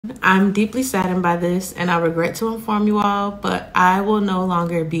I'm deeply saddened by this, and I regret to inform you all, but I will no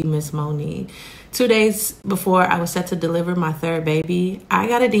longer be Miss Monie. 2 days before I was set to deliver my third baby, I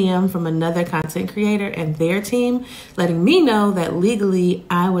got a DM from another content creator and their team letting me know that legally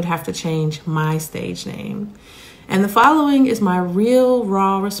I would have to change my stage name. And the following is my real,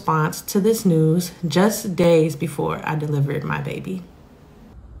 raw response to this news just days before I delivered my baby.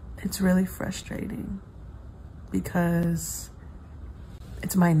 It's really frustrating because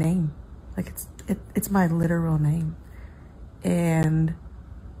it's my name. Like it's my literal name. And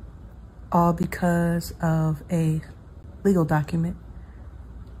all because of a legal document,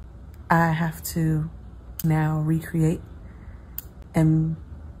 I have to now recreate and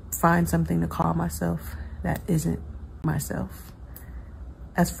find something to call myself that isn't myself.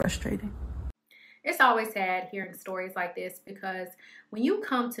 That's frustrating. It's always sad hearing stories like this because when you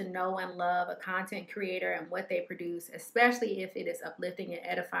come to know and love a content creator and what they produce, especially if it is uplifting and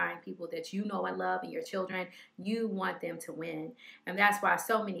edifying people that you know and love and your children, you want them to win. And that's why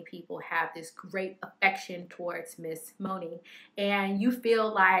so many people have this great affection towards Miss Monie. And you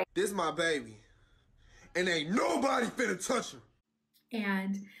feel like, this my baby, and ain't nobody finna touch her.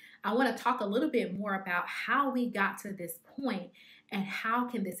 And I want to talk a little bit more about how we got to this point and how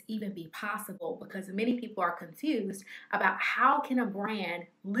can this even be possible, because many people are confused about how can a brand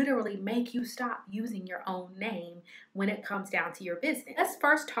literally make you stop using your own name when it comes down to your business. Let's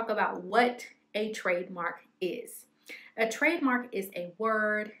first talk about what a trademark is. A trademark is a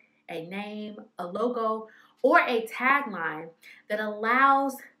word, a name, a logo, or a tagline that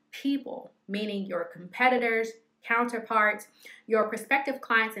allows people, meaning your competitors, counterparts, your prospective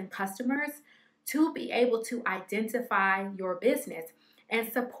clients and customers, to be able to identify your business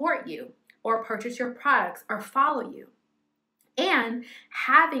and support you or purchase your products or follow you. And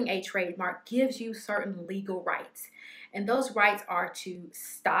having a trademark gives you certain legal rights. And those rights are to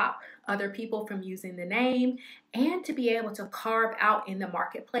stop other people from using the name and to be able to carve out in the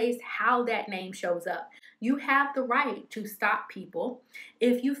marketplace how that name shows up. You have the right to stop people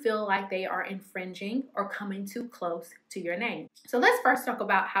if you feel like they are infringing or coming too close to your name. So let's first talk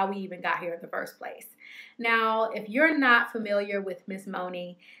about how we even got here in the first place. Now, if you're not familiar with Miss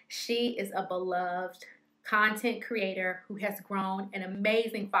Monie, she is a beloved content creator who has grown an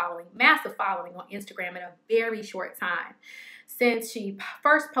amazing following, massive following on Instagram in a very short time. Since she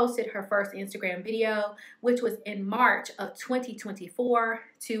first posted her first Instagram video, which was in March of 2024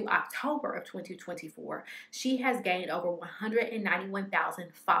 to October of 2024, she has gained over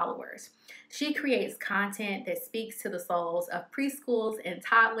 191,000 followers. She creates content that speaks to the souls of preschools and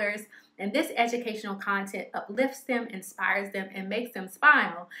toddlers, and this educational content uplifts them, inspires them, and makes them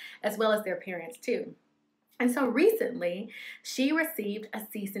smile, as well as their parents too. And so recently, she received a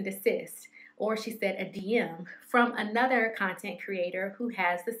cease and desist, or she said a DM, from another content creator who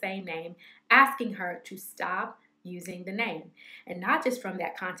has the same name, asking her to stop using the name. And not just from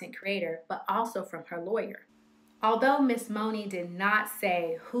that content creator, but also from her lawyer. Although Miss Monie did not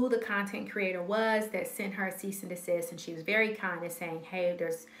say who the content creator was that sent her a cease and desist, and she was very kind in saying, hey,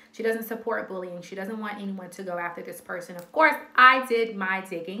 she doesn't support bullying. She doesn't want anyone to go after this person. Of course, I did my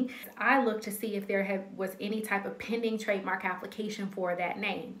digging. I looked to see if there was any type of pending trademark application for that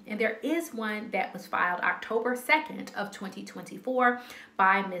name. And there is one that was filed October 2nd of 2024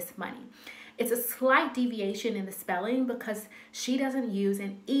 by Miss Monie. It's a slight deviation in the spelling because she doesn't use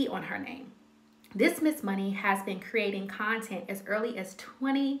an E on her name. This Miss Monie has been creating content as early as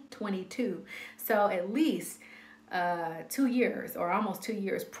 2022, so at least 2 years or almost 2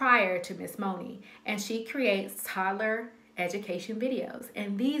 years prior to Miss Monie, and she creates toddler education videos,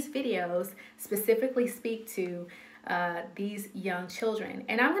 and these videos specifically speak to these young children.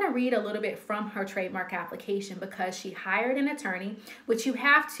 And I'm going to read a little bit from her trademark application because she hired an attorney, which you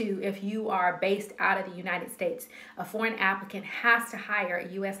have to if you are based out of the United States. A foreign applicant has to hire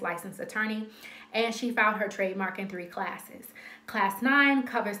a U.S. licensed attorney, and she filed her trademark in 3 classes. Class 9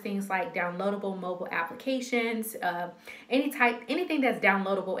 covers things like downloadable mobile applications, anything that's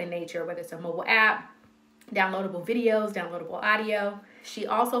downloadable in nature, whether it's a mobile app, downloadable videos, downloadable audio. She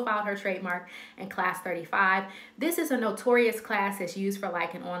also filed her trademark in class 35. This is a notorious class that's used for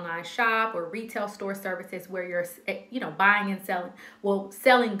like an online shop or retail store services where you're, buying and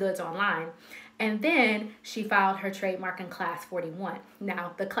selling goods online. And then she filed her trademark in class 41.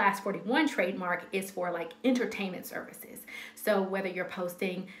 Now, the class 41 trademark is for like entertainment services. So whether you're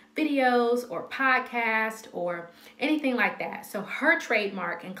posting videos or podcasts or anything like that. So her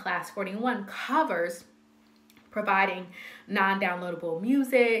trademark in class 41 covers providing non-downloadable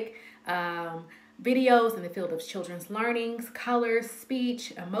music, videos in the field of children's learnings, colors,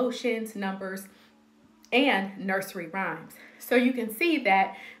 speech, emotions, numbers, and nursery rhymes. So you can see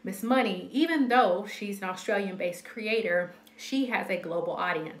that Miss Monie, even though she's an Australian-based creator, she has a global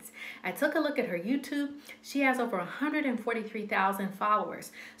audience. I took a look at her YouTube. She has over 143,000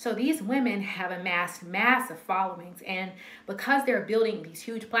 followers. So these women have amassed massive followings, and because they're building these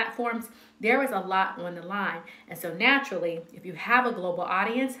huge platforms, there is a lot on the line. And so naturally, if you have a global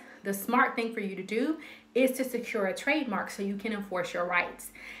audience, the smart thing for you to do is to secure a trademark so you can enforce your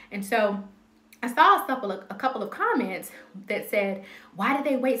rights. And so I saw a couple of comments that said, why did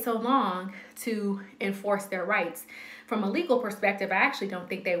they wait so long to enforce their rights? From a legal perspective, I actually don't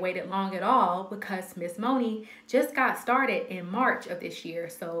think they waited long at all, because Miss Monie just got started in March of this year.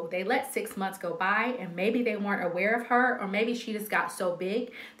 So they let 6 months go by, and maybe they weren't aware of her, or maybe she just got so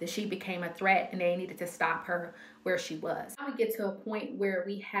big that she became a threat and they needed to stop her where she was. Now we get to a point where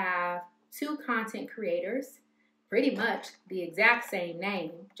we have two content creators, pretty much the exact same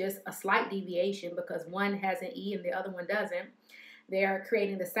name, just a slight deviation because one has an E and the other one doesn't. They're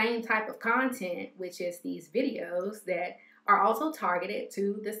creating the same type of content, which is these videos that are also targeted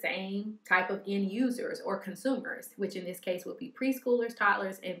to the same type of end users or consumers, which in this case would be preschoolers,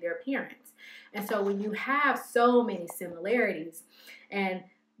 toddlers, and their parents. And so when you have so many similarities, and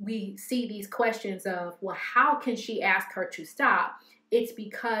we see these questions of, well, how can she ask her to stop? It's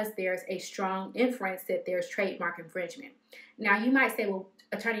because there's a strong inference that there's trademark infringement. Now, you might say, well,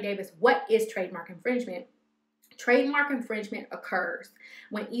 Attorney Davis, what is trademark infringement? Trademark infringement occurs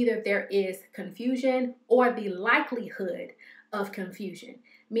when either there is confusion or the likelihood of confusion,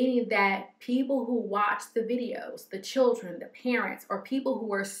 meaning that people who watch the videos, the children, the parents, or people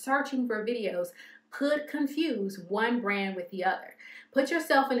who are searching for videos could confuse one brand with the other. Put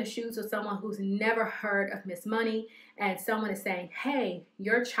yourself in the shoes of someone who's never heard of Miss Monie, and someone is saying, hey,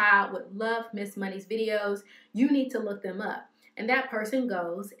 your child would love Miss Monie's videos. You need to look them up. And that person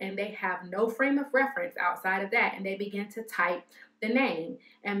goes and they have no frame of reference outside of that, and they begin to type the name.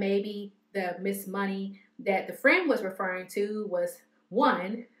 And maybe the Miss Monie that the friend was referring to was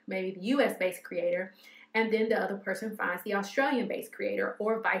one, maybe the US-based creator, and then the other person finds the Australian-based creator,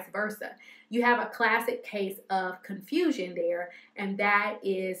 or vice versa. You have a classic case of confusion there, and that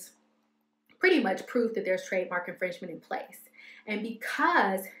is pretty much proof that there's trademark infringement in place. And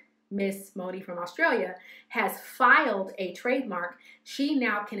because Miss Monie from Australia has filed a trademark, she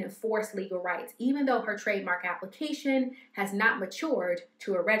now can enforce legal rights, even though her trademark application has not matured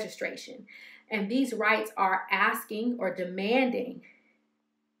to a registration. And these rights are asking or demanding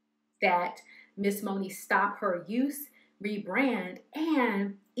that Miss Monie stop her use, rebrand,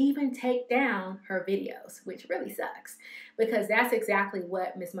 and even take down her videos, which really sucks, because that's exactly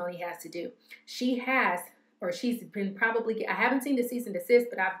what Miss Monie has to do. She's been probably, I haven't seen the cease and desist,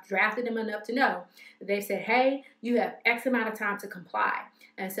 but I've drafted them enough to know that they've said, hey, you have X amount of time to comply.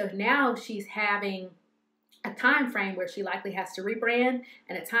 And so now she's having a time frame where she likely has to rebrand,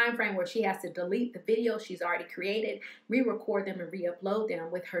 and a time frame where she has to delete the videos she's already created, re-record them, and re-upload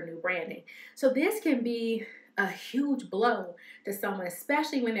them with her new branding. So this can be a huge blow to someone,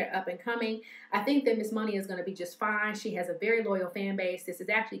 especially when they're up and coming. I think that Miss Monie is going to be just fine. She has a very loyal fan base. This is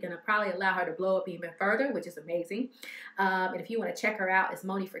actually going to probably allow her to blow up even further, which is amazing. And if you want to check her out, it's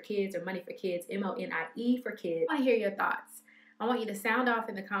Monie for Kids, or Money for Kids, M-O-N-I-E for Kids. I want to hear your thoughts. I want you to sound off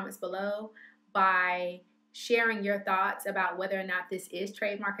in the comments below by sharing your thoughts about whether or not this is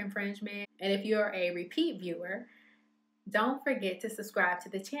trademark infringement. And if you're a repeat viewer, don't forget to subscribe to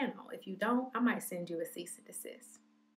the channel. If you don't, I might send you a cease and desist.